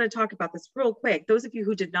just want to talk about this real quick. Those of you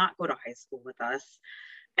who did not go to high school with us,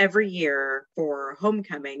 every year for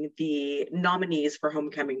homecoming, the nominees for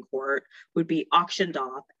homecoming court would be auctioned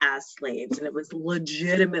off as slaves. And it was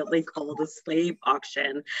legitimately called a slave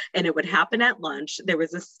auction. And it would happen at lunch. There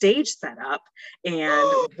was a stage set up,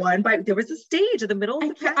 and there was a stage in the middle of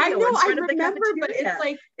the patio. I know, in front I of the remember, but cafeteria. it's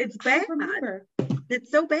like, it's bad.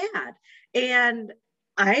 It's so bad. And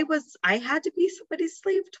I had to be somebody's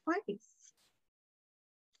slave twice.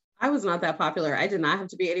 I was not that popular. I did not have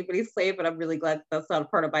to be anybody's slave, but I'm really glad that's not a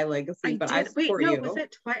part of my legacy. I support you. Was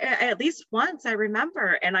it twice? At least once, I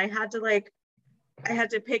remember. And I had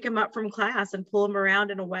to pick him up from class and pull him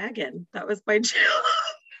around in a wagon. That was my job.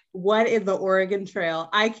 What in the Oregon Trail?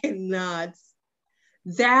 I cannot.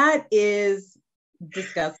 That is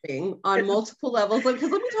disgusting on multiple levels.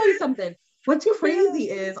 Because let me tell you something. What's crazy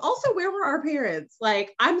is also, where were our parents?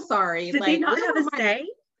 Like, I'm sorry. Did they not have a say?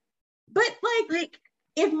 But like,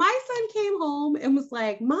 if my son came home and was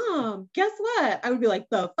like, Mom, guess what? I would be like,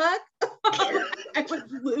 the fuck? I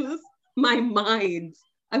would lose my mind.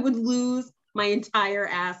 I would lose my entire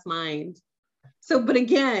ass mind. So, but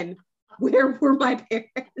again, where were my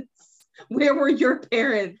parents? Where were your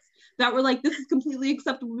parents that were like, this is completely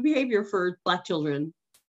acceptable behavior for Black children?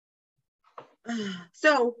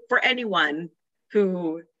 So for anyone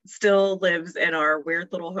who still lives in our weird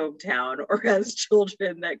little hometown or has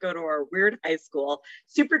children that go to our weird high school,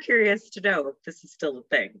 super curious to know if this is still a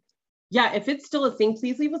thing. Yeah, if it's still a thing,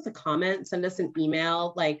 please leave us a comment, send us an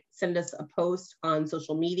email, like send us a post on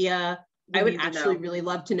social media. I would actually really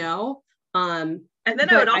love to know. And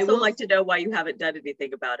then I would also like to know why you haven't done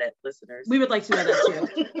anything about it, listeners. We would like to know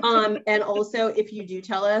that too. And also, if you do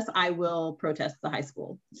tell us, I will protest the high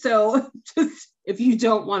school. So just, if you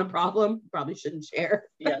don't want a problem, you probably shouldn't share.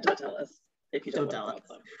 Yeah, don't tell us. If you don't tell us.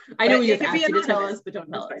 I know we just asked you to tell us, but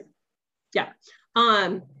don't tell us. Yeah.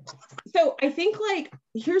 So I think like,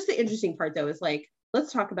 here's the interesting part though, is like,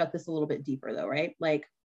 let's talk about this a little bit deeper though, right? Like,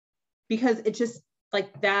 because it just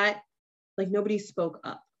like that, like nobody spoke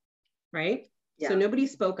up, right? Yeah. So nobody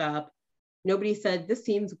spoke up. Nobody said, this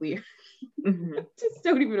seems weird. Mm-hmm. Just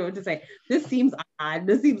don't even know what to say. This seems odd.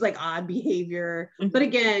 This seems like odd behavior. Mm-hmm. But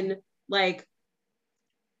again, like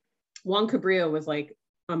Juan Cabrillo was like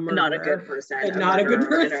a murderer. Not a good person. Not a good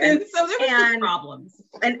person. So there was problems.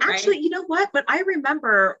 And actually, you know what? But I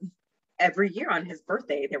remember every year on his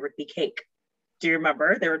birthday, there would be cake. Do you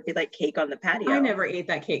remember? There would be like cake on the patio. I never ate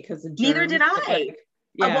that cake because of germs. Neither did I.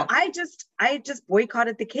 Yeah. Well, I just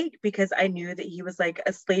boycotted the cake because I knew that he was like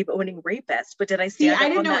a slave owning rapist. But did I stand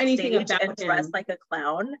up on that stage and dress like a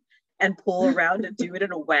clown and pull around and do it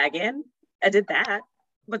in a wagon? I did that,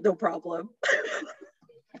 but no problem.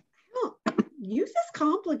 Youth is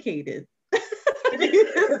complicated.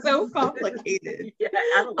 It is so complicated. Yeah,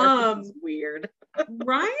 adolescence is weird.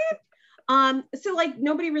 Right? So like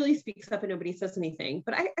nobody really speaks up and nobody says anything.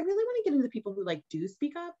 But I really want to get into the people who like do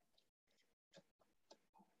speak up,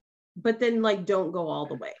 but then like don't go all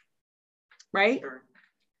the way, right? Sure.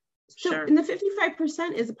 So and the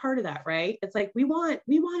 55% is a part of that, right? It's like we want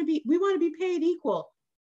to be paid equal,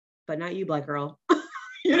 but not you, Black girl.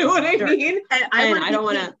 You know what I mean? And I don't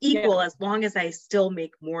want to equal as long as I still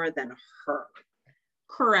make more than her.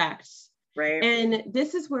 Correct. Right. And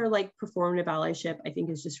this is where like performative allyship, I think,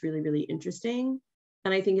 is just really, really interesting.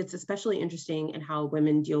 And I think it's especially interesting in how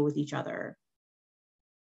women deal with each other.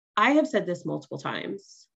 I have said this multiple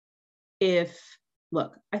times.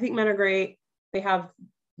 Look, I think men are great. They have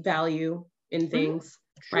value in things,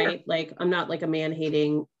 mm-hmm. Right? Sure. Like I'm not like a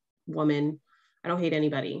man-hating woman. I don't hate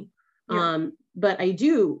anybody. Yeah. But I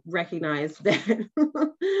do recognize that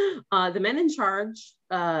the men in charge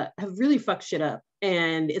have really fucked shit up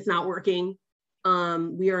and it's not working.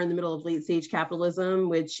 We are in the middle of late stage capitalism,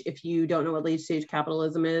 which if you don't know what late stage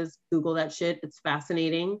capitalism is, Google that shit. It's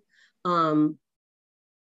fascinating.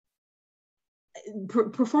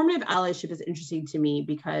 Performative allyship is interesting to me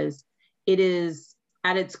because it is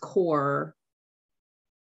at its core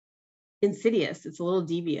insidious. It's a little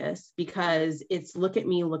devious because it's look at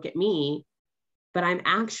me, but I'm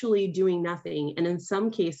actually doing nothing. And in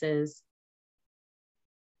some cases,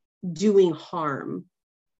 doing harm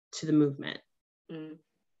to the movement. Mm.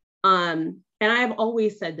 And I've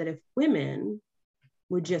always said that if women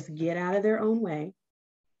would just get out of their own way,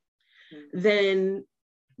 then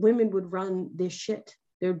women would run this shit.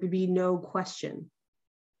 There would be no question.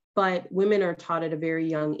 But women are taught at a very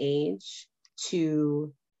young age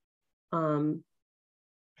to,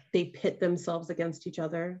 they pit themselves against each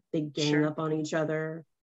other. They gang up on each other.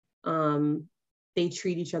 They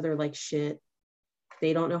treat each other like shit.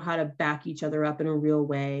 They don't know how to back each other up in a real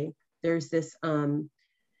way. There's this,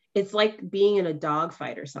 it's like being in a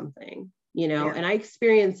dogfight or something, you know? Yeah. And I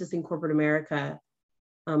experienced this in corporate America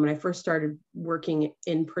when I first started working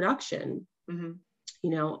in production. Mm-hmm. You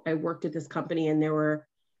know, I worked at this company and it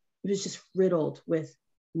was just riddled with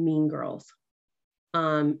mean girls,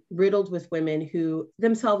 riddled with women who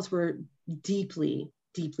themselves were deeply,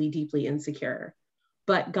 deeply, deeply insecure,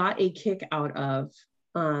 but got a kick out of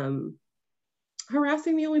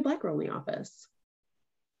harassing the only Black girl in the office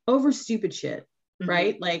over stupid shit, mm-hmm.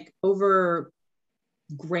 right? Like over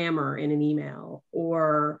grammar in an email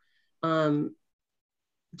or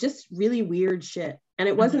just really weird shit. And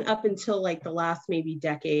it wasn't up until like the last maybe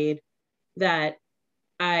decade that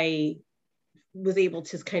I was able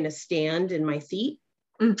to kind of stand in my seat.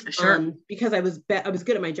 Sure. Because I was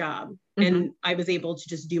good at my job, mm-hmm. and I was able to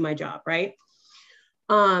just do my job, right?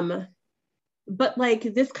 But like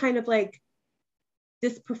this kind of like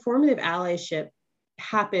this performative allyship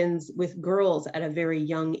happens with girls at a very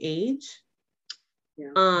young age.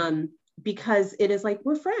 Yeah. Because it is like,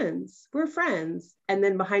 we're friends. And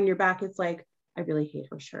then behind your back, it's like, I really hate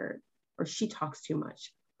her shirt, or she talks too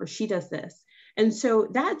much, or she does this. And so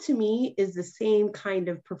that to me is the same kind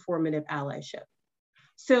of performative allyship.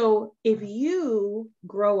 So if you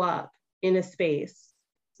grow up in a space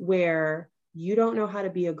where you don't know how to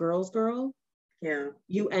be a girl's girl, yeah,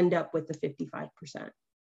 you end up with the 55%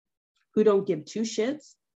 who don't give two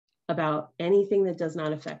shits about anything that does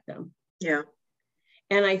not affect them. Yeah.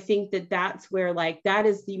 And I think that that's where like, that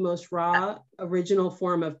is the most raw, original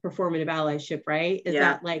form of performative allyship, right? Is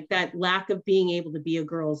that like that lack of being able to be a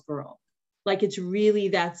girl's girl. Like, it's really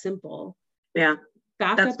that simple. Yeah.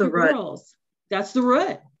 Back up the girls. That's the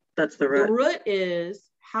root. That's the root. The root is,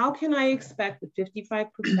 how can I expect the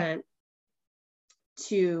 55%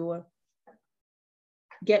 to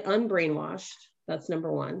get unbrainwashed? That's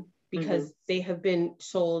number one, because mm-hmm. they have been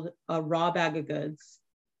sold a raw bag of goods.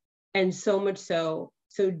 And so much so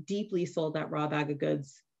deeply sold that raw bag of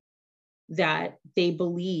goods that they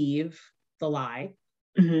believe the lie.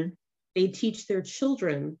 Mm-hmm. They teach their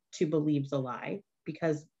children to believe the lie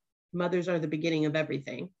because mothers are the beginning of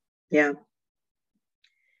everything. Yeah.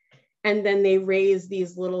 And then they raise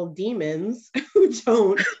these little demons who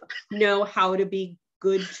don't know how to be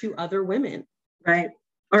good to other women. Right.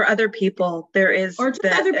 Or other people. Or just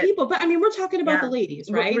other people. But I mean, we're talking about the ladies,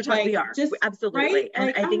 right? We are. Just, absolutely. Right? And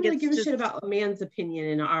like, I think I don't really give a shit about a man's opinion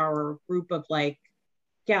in our group of like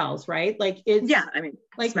gals, right? Like it's. Yeah. I mean,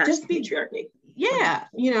 like just be patriarchy. Yeah.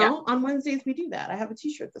 You know, on Wednesdays we do that. I have a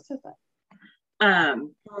t-shirt that says that.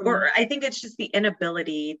 Or I think it's just the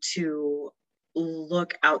inability to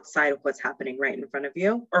look outside of what's happening right in front of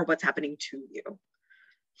you or what's happening to you.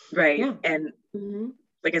 Right. Yeah. And mm-hmm.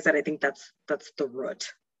 like I said, I think that's the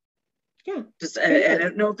root. Yeah. Just I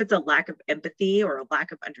don't know if it's a lack of empathy or a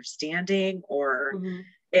lack of understanding, or mm-hmm.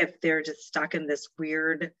 if they're just stuck in this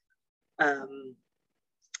weird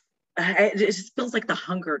it just feels like the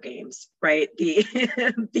Hunger Games, right? The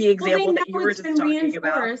example that you were just talking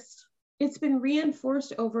about. It's been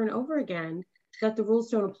reinforced over and over again that the rules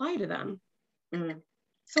don't apply to them. Mm.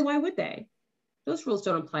 So why would they? Those rules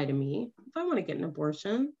don't apply to me. If I want to get an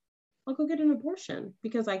abortion, I'll go get an abortion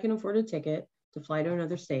because I can afford a ticket to fly to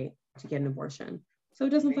another state to get an abortion. So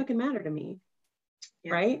it doesn't fucking matter to me,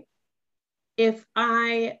 right?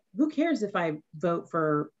 Who cares if I vote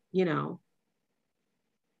for, you know,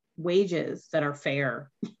 wages that are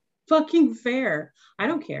fair, fucking fair. I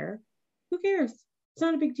don't care. Who cares? It's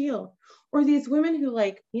not a big deal. Or these women who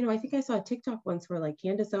like, you know, I think I saw a TikTok once where like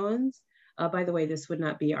Candace Owens, by the way, this would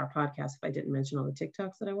not be our podcast if I didn't mention all the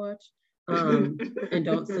TikToks that I watch and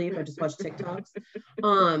don't sleep. I just watch TikToks.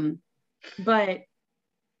 But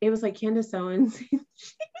it was like Candace Owens,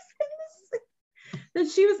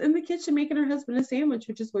 she was in the kitchen making her husband a sandwich,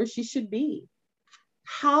 which is where she should be.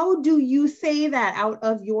 How do you say that out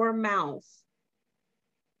of your mouth?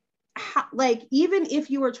 Like, even if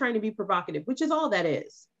you are trying to be provocative, which is all that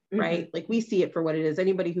is, mm-hmm. right? Like, we see it for what it is.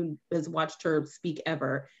 Anybody who has watched her speak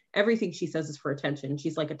ever, everything she says is for attention.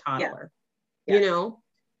 She's like a toddler, you know?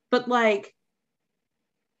 But like,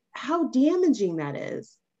 how damaging that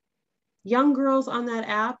is. Young girls on that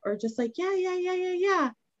app are just like,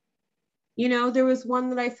 yeah. You know, there was one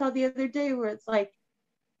that I saw the other day where it's like,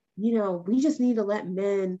 you know, we just need to let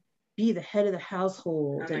men be the head of the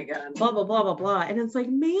household and blah, blah, blah, blah, blah. And it's like,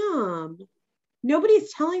 ma'am,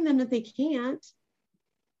 nobody's telling them that they can't.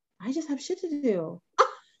 I just have shit to do.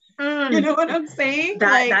 You know what I'm saying?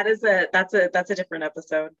 That's a different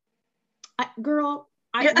episode.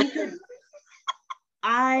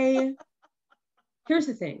 Here's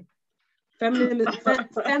the thing.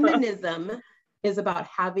 Feminism is about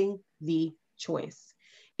having the choice.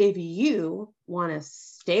 If you want to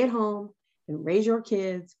stay at home and raise your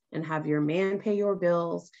kids and have your man pay your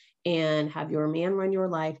bills and have your man run your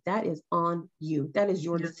life, that is on you. That is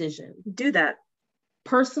your decision. Do that.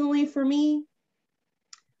 Personally, for me,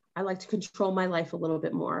 I like to control my life a little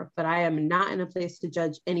bit more, but I am not in a place to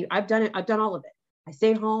judge any. I've done it. I've done all of it. I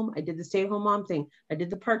stayed home. I did the stay-at-home mom thing. I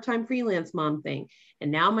did the part-time freelance mom thing.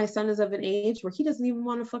 And now my son is of an age where he doesn't even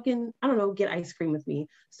want to fucking, I don't know, get ice cream with me.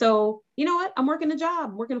 So you know what? I'm working a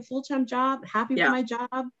job. I'm working a full-time job. Happy with my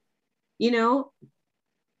job. You know,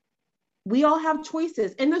 we all have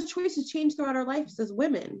choices, and those choices change throughout our lives as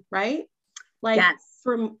women, right? Like,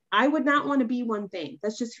 I would not want to be one thing.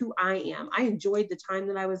 That's just who I am. I enjoyed the time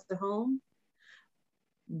that I was at home,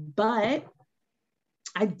 but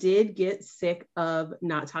I did get sick of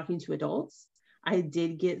not talking to adults. I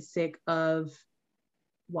did get sick of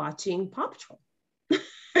watching Paw Patrol.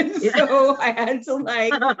 So I had to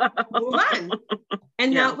like move on.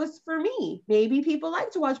 And that was for me. Maybe people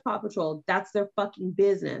like to watch Paw Patrol. That's their fucking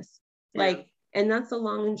business. Like, and that's the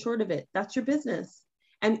long and short of it. That's your business.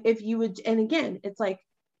 And if you would, and again, it's like,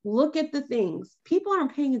 look at the things. People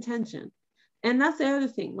aren't paying attention. And that's the other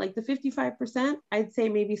thing, like the 55%, I'd say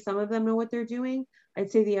maybe some of them know what they're doing.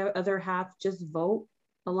 I'd say the other half just vote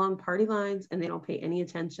along party lines and they don't pay any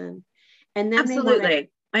attention. And then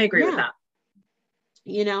absolutely, I agree with that.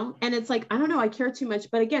 You know, and it's like, I don't know, I care too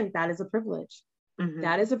much. But again, that is a privilege. Mm-hmm.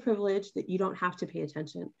 That is a privilege that you don't have to pay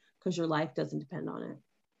attention because your life doesn't depend on it.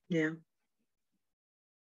 Yeah.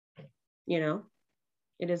 You know,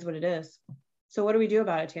 it is what it is. So what do we do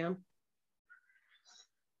about it, Tam?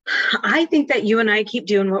 I think that you and I keep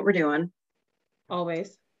doing what we're doing.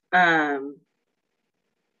 Always. I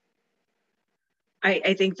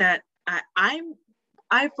think that I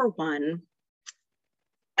for one,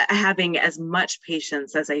 having as much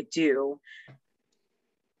patience as I do,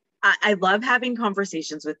 I love having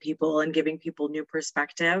conversations with people and giving people new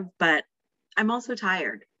perspective, but I'm also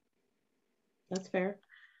tired. That's fair.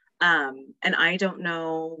 And I don't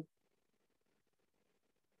know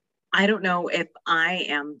if I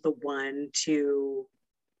am the one to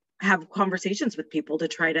have conversations with people to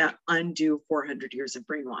try to undo 400 years of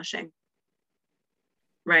brainwashing.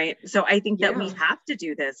 Right. So I think that we have to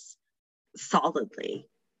do this solidly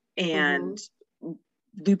and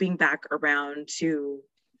looping back around to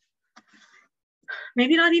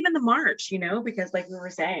maybe not even the march, you know, because like we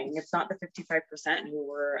were saying, it's not the 55% who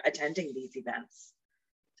were attending these events.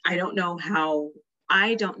 I don't know how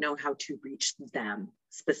to reach them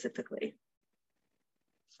specifically.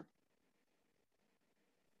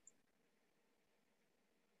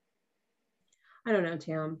 I don't know,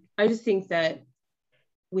 Tam. I just think that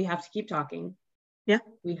we have to keep talking. Yeah.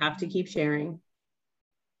 We have to keep sharing.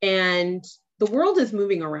 And the world is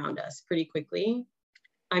moving around us pretty quickly.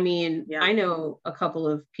 I mean, I know a couple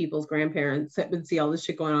of people's grandparents that would see all this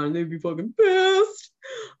shit going on and they'd be fucking pissed.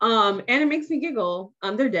 And it makes me giggle.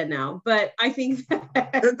 They're dead now, but I think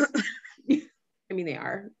that, I mean, they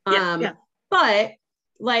are. But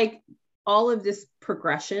like all of this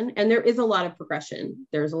progression, and there is a lot of progression.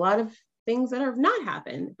 There's a lot of things that have not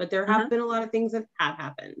happened, but there have been a lot of things that have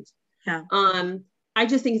happened. Yeah. I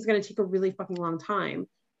just think it's going to take a really fucking long time.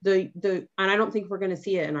 And I don't think we're going to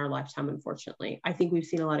see it in our lifetime, unfortunately. I think we've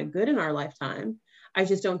seen a lot of good in our lifetime. I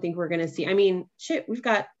just don't think we're going to see, I mean, shit, we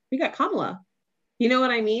got Kamala. You know what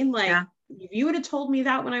I mean? Like, if you would have told me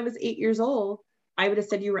that when I was 8 years old, I would have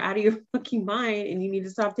said you were out of your fucking mind and you need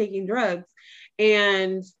to stop taking drugs.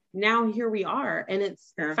 And now here we are, and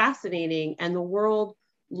it's fascinating. And the world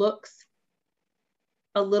looks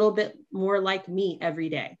a little bit more like me every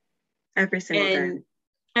day. Every single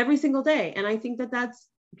day. And I think that that's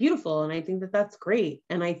beautiful. And I think that that's great.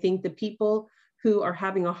 And I think the people who are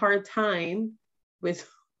having a hard time with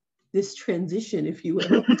this transition, if you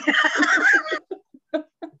will,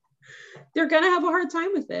 they're going to have a hard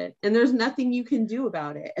time with it. And there's nothing you can do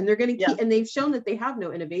about it. And they're going to keep, and they've shown that they have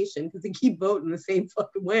no innovation because they keep voting the same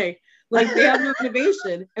fucking way. Like they have no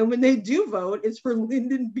innovation. And when they do vote, it's for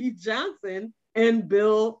Lyndon B. Johnson and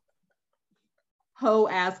Bill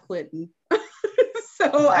Ho-ass Clinton.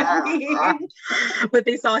 So I mean, but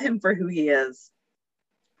they saw him for who he is.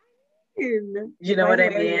 You know what I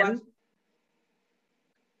mean?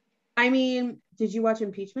 I mean, did you watch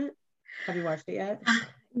Impeachment? Have you watched it yet?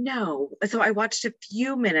 No. So I watched a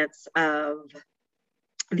few minutes of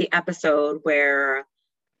the episode where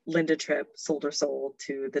Linda Tripp sold her soul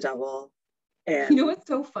to the devil. And you know what's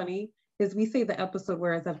so funny is we say the episode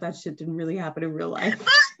where as if that shit didn't really happen in real life.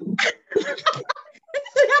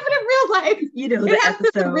 It happened in real life. You know, the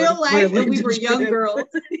episode in real life when we were young girls.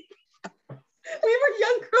 were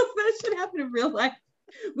young girls. That should happen in real life.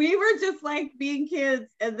 We were just like being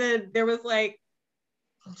kids, and then there was like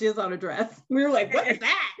jizz on a dress. We were like, what is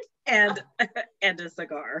that? And a cigar. And a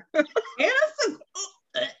cigar.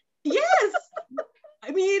 Yes.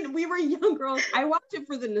 I mean, we were young girls. I watched it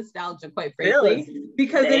for the nostalgia, quite frankly,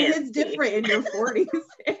 because it is different in your 40s.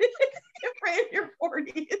 It is different in your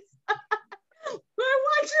 40s.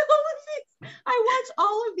 I watch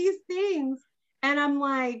all of these things, and I'm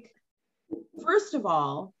like, first of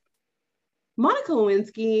all, Monica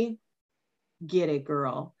Lewinsky, get it,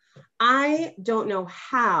 girl. I don't know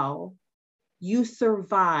how you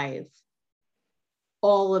survive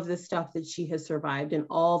all of the stuff that she has survived and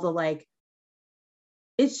all the like,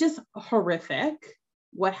 it's just horrific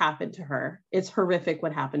what happened to her. It's horrific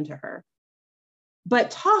what happened to her.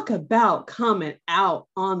 But talk about coming out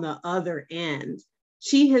on the other end.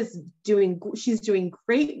 She's doing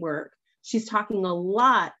great work. She's talking a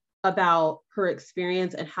lot about her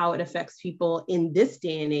experience and how it affects people in this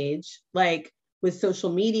day and age, like with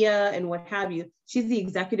social media and what have you. She's the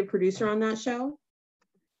executive producer on that show.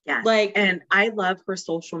 Yeah. Like, and I love her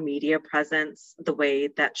social media presence, the way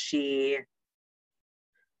that she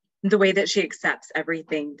accepts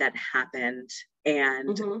everything that happened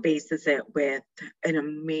and faces it with an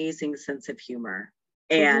amazing sense of humor.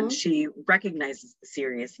 And she recognizes the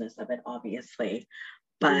seriousness of it, obviously,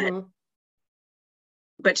 but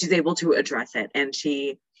she's able to address it. And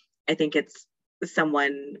I think it's,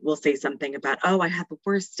 someone will say something about, oh, I had the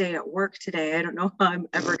worst day at work today. I don't know how I'm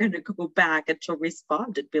ever going to go back. And she'll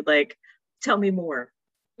respond and be like, tell me more.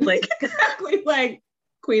 Like, exactly, like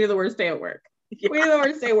queen of the worst day at work. Yeah. Queen of the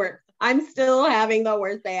worst day at work. I'm still having the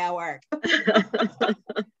worst day at work.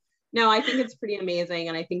 No, I think it's pretty amazing.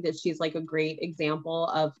 And I think that she's like a great example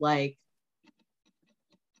of like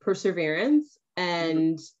perseverance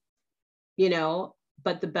and, you know,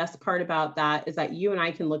 but the best part about that is that you and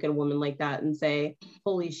I can look at a woman like that and say,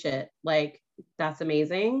 holy shit, like that's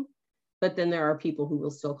amazing. But then there are people who will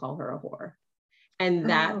still call her a whore. And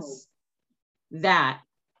that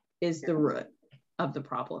is the root of the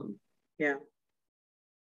problem. Yeah.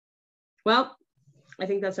 Well, I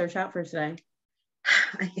think that's our chat for today.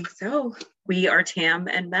 I think so. We are Tam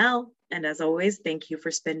and Mel. And as always, thank you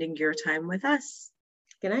for spending your time with us.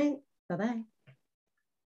 Good night. Bye-bye.